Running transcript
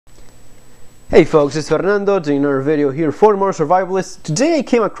Hey folks, it's Fernando doing another video here for more survivalists. Today I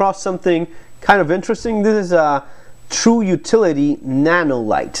came across something kind of interesting. This is a true utility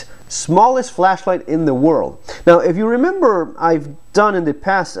NanoLite, smallest flashlight in the world. Now if you remember, I've done in the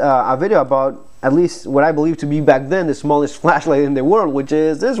past a video about at least what I believe to be back then the smallest flashlight in the world, which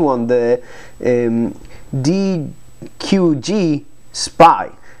is this one, the DQG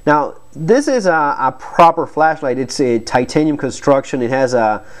Spy. Now this is a proper flashlight. It's a titanium construction. It has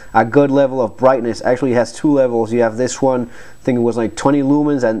a good level of brightness. Actually it has two levels. You have this one, I think it was like 20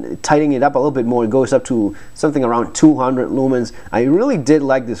 lumens, and tightening it up a little bit more it goes up to something around 200 lumens. I really did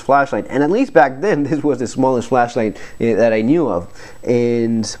like this flashlight, and at least back then this was the smallest flashlight that I knew of,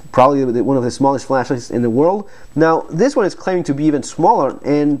 and probably one of the smallest flashlights in the world. Now this one is claiming to be even smaller,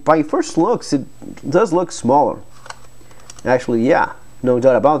 and by first looks it does look smaller. Actually, yeah, no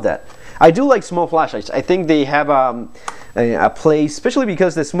doubt about that. I do like small flashlights. I think they have a place, especially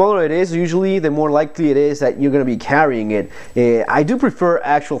because the smaller it is, usually the more likely it is that you're going to be carrying it. I do prefer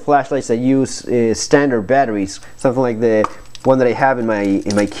actual flashlights that use standard batteries, something like the one that I have in my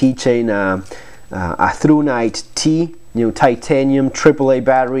keychain, a ThruNite T, titanium AAA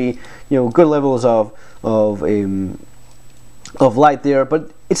battery, good levels of light there, but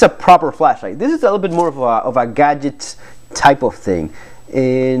it's a proper flashlight. This is a little bit more of a gadget type of thing,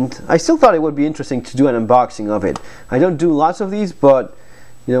 and I still thought it would be interesting to do an unboxing of it. I don't do lots of these, but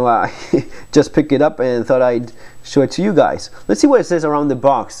I just picked it up and thought I'd show it to you guys. Let's see what it says around the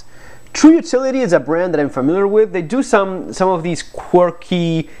box. True Utility is a brand that I'm familiar with. They do some of these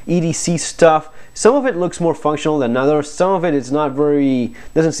quirky EDC stuff. Some of it looks more functional than others. Some of it is not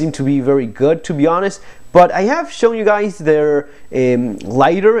doesn't seem to be very good, to be honest. But I have shown you guys their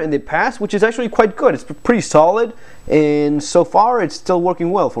lighter in the past, which is actually quite good. It's pretty solid, and so far it's still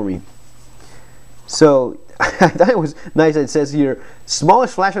working well for me. So I thought it was nice that it says here,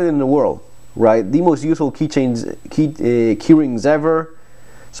 smallest flashlight in the world, right? The most useful key rings ever.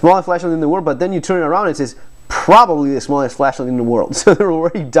 Smallest flashlight in the world, but then you turn it around and it says probably the smallest flashlight in the world. So they're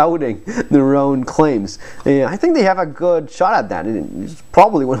already doubting their own claims. I think they have a good shot at that. It's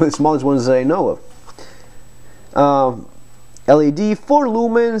probably one of the smallest ones that I know of. LED, 4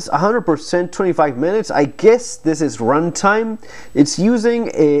 lumens, 100%, 25 minutes. I guess this is runtime. It's using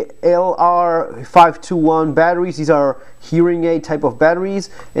a LR521 batteries. These are hearing aid type of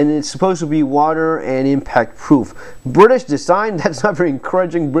batteries, and it's supposed to be water and impact proof. British design, that's not very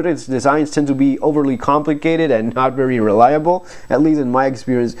encouraging. British designs tend to be overly complicated and not very reliable, at least in my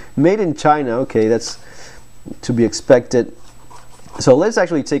experience. Made in China, okay, that's to be expected. So let's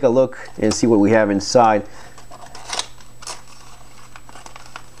actually take a look and see what we have inside.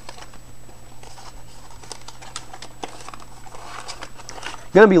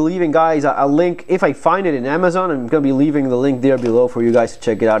 I'm going to be leaving, guys, a link. If I find it in Amazon, I'm going to be leaving the link there below for you guys to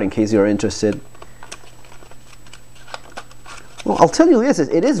check it out in case you're interested. Well, I'll tell you this,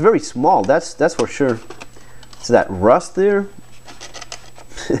 it is very small, that's for sure. So that rust there,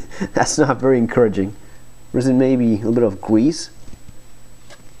 that's not very encouraging. Or is it maybe a little bit of grease?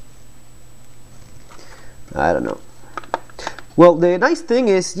 I don't know. Well, the nice thing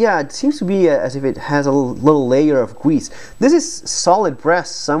is, yeah, it seems to be as if it has a little layer of grease. This is solid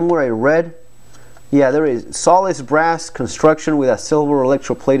brass, somewhere I read. Yeah, there is solid brass construction with a silver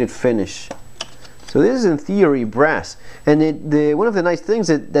electroplated finish. So this is in theory brass, and one of the nice things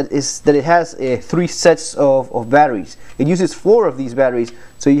that it has 3 sets of batteries. It uses 4 of these batteries,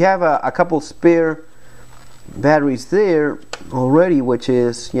 so you have a couple spare batteries there already, which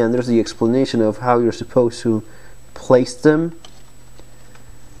is, yeah, and there's the explanation of how you're supposed to place them.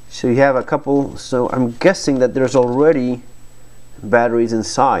 So you have a couple, so I'm guessing that there's already batteries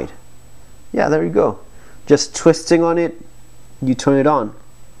inside. Yeah, there you go. Just twisting on it, you turn it on.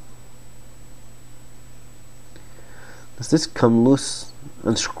 Does this come loose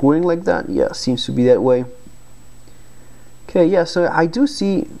unscrewing like that? Yeah, seems to be that way. Okay, yeah, so I do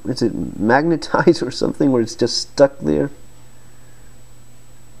see, is it magnetized or something where it's just stuck there?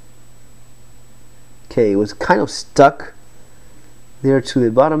 Okay, it was kind of stuck there to the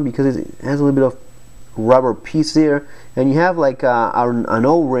bottom because it has a little bit of rubber piece there, and you have like an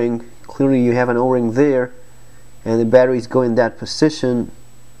O-ring. Clearly you have an O-ring there, and the batteries go in that position.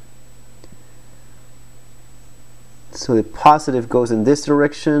 So the positive goes in this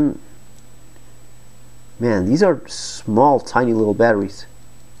direction. Man, these are small, tiny little batteries.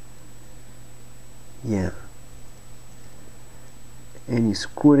 Yeah. And you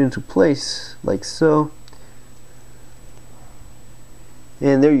screw it into place like so,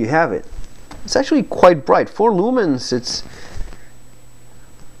 and there you have it. It's actually quite bright, 4 lumens. It's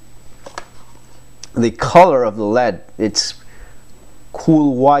the color of the LED, it's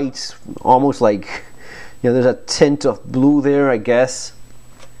cool white, almost like, you know, there's a tint of blue there, I guess.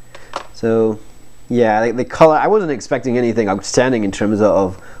 So yeah, the color, I wasn't expecting anything outstanding in terms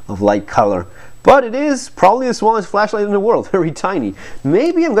of light color, but it is probably the smallest flashlight in the world. Very tiny.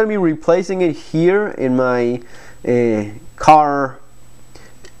 Maybe I'm going to be replacing it here in my car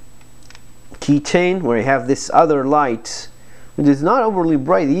keychain, where I have this other light, which is not overly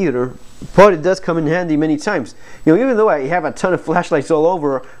bright either, but it does come in handy many times. You know, even though I have a ton of flashlights all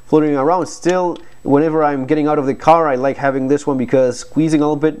over floating around, still whenever I'm getting out of the car, I like having this one, because squeezing a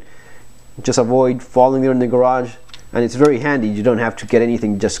little bit, just avoid falling there in the garage, and it's very handy. You don't have to get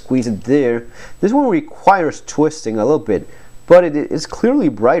anything, just squeeze it there. This one requires twisting a little bit, but it is clearly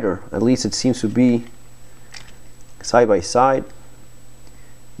brighter. At least it seems to be side by side.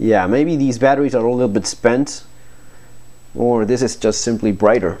 Yeah, maybe these batteries are a little bit spent, or this is just simply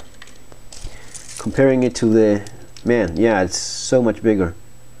brighter. Comparing it to the, man, yeah, it's so much bigger.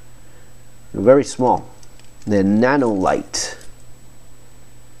 Very small. The NanoLite.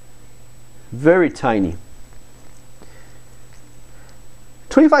 Very tiny.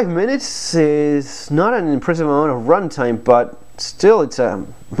 25 minutes is not an impressive amount of runtime, but still it's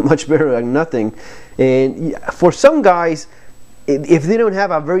much better than nothing. And for some guys, if they don't have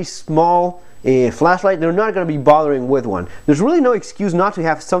a very small flashlight, they're not going to be bothering with one. There's really no excuse not to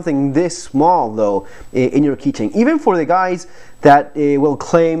have something this small, though, in your keychain. Even for the guys that will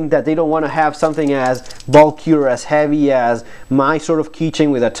claim that they don't want to have something as bulky or as heavy as my sort of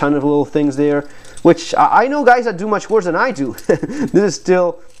keychain with a ton of little things there, which I know guys that do much worse than I do. This is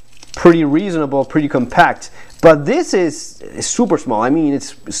still pretty reasonable, pretty compact. But this is super small. I mean,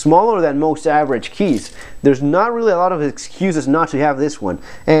 it's smaller than most average keys. There's not really a lot of excuses not to have this one.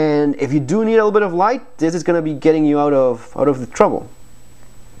 And if you do need a little bit of light, this is going to be getting you out of the trouble.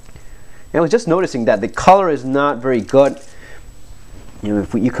 And I was just noticing that the color is not very good. You know,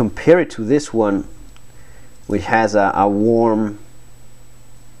 if you compare it to this one, which has a warm,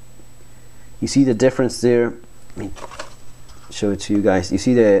 you see the difference there. Let me show it to you guys. You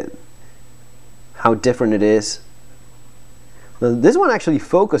see how different it is. Well, this one actually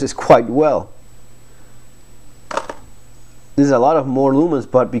focuses quite well. This is a lot of more lumens,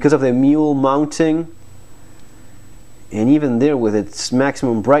 but because of the mule mounting, and even there with its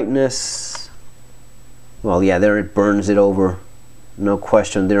maximum brightness, well, yeah, there it burns it over. No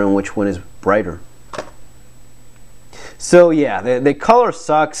question there on which one is brighter. So yeah, the color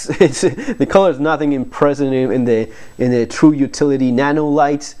sucks. The color is nothing impressive in the true utility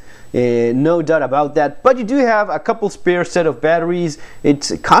NanoLite. No doubt about that. But you do have a couple spare set of batteries.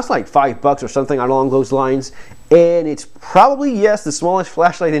 It costs like $5 or something along those lines. And it's probably, yes, the smallest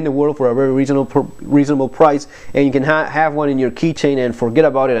flashlight in the world for a very reasonable price. And you can have one in your keychain and forget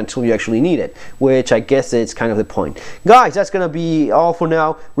about it until you actually need it, which I guess is kind of the point. Guys, that's going to be all for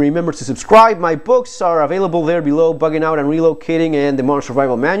now. Remember to subscribe. My books are available there below, Bugging Out and Relocating and the Modern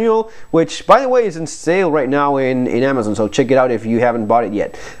Survival Manual, which, by the way, is in sale right now in Amazon. So check it out if you haven't bought it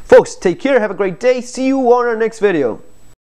yet. Folks, take care. Have a great day. See you on our next video.